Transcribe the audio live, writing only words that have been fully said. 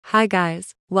Hi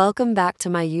guys, welcome back to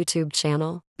my YouTube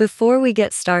channel. Before we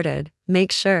get started, make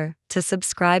sure to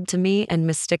subscribe to me and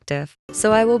Mystictive.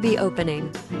 So I will be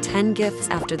opening 10 gifts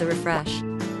after the refresh.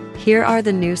 Here are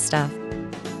the new stuff.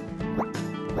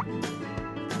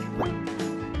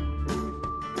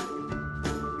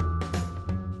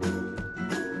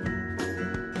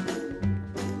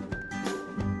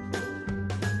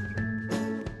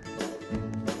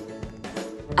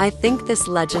 I think this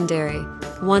legendary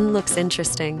one looks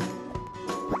interesting.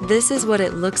 This is what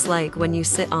it looks like when you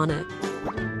sit on it.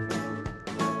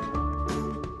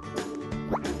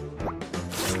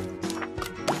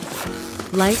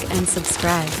 Like and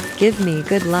subscribe. Give me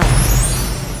good luck.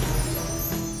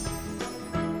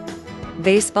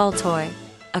 Baseball toy.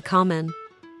 A common.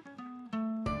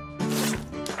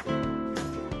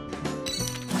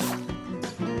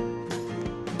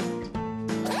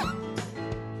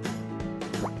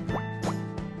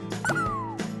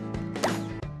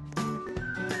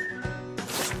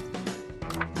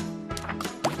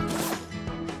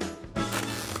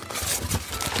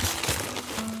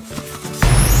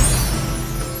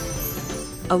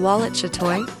 A wallet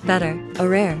toy, better, a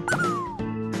rare.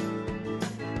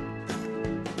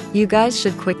 You guys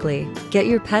should quickly get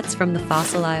your pets from the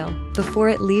fossil aisle before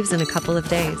it leaves in a couple of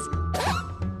days.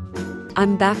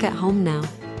 I'm back at home now.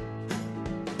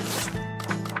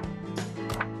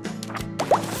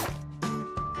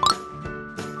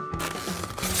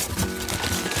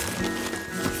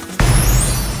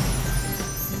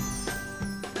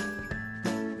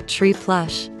 Tree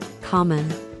plush, common.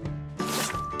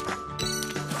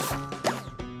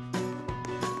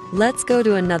 Let's go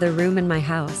to another room in my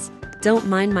house. Don't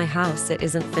mind my house, it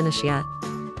isn't finished yet.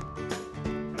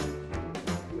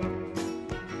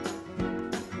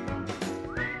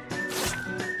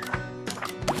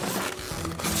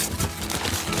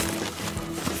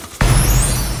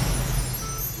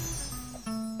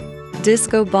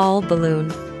 Disco ball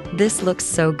balloon. This looks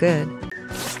so good.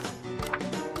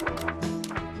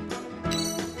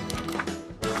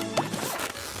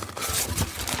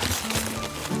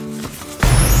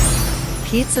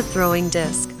 Pizza throwing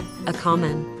disc, a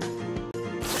common.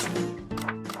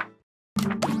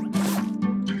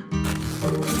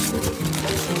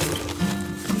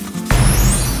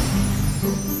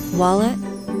 Wallet,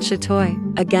 toy,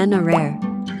 again a rare.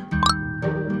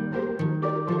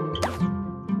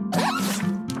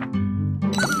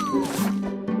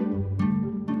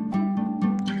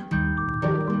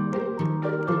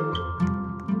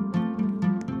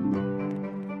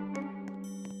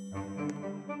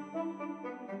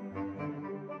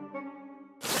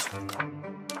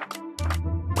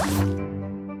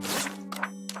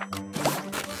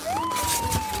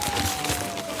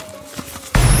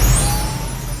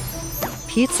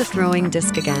 Pizza throwing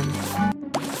disc again.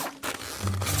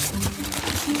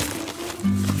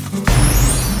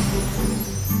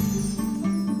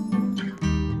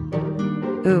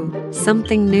 Ooh,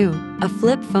 something new, a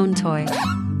flip phone toy.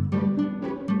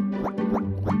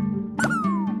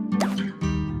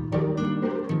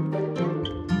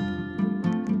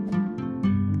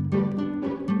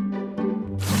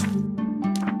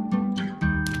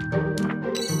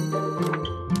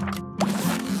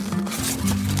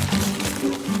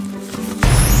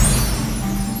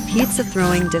 Pizza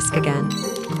throwing disc again.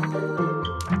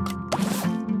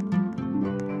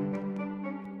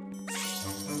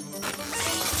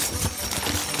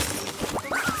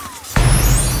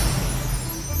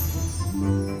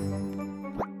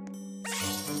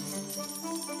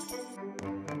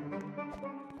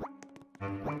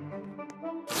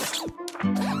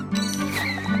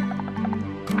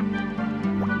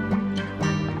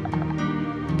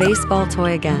 Baseball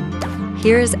toy again.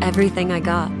 Here is everything I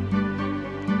got.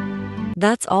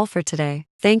 That's all for today.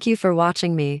 Thank you for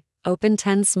watching me. Open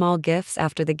 10 small gifts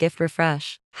after the gift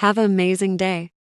refresh. Have an amazing day.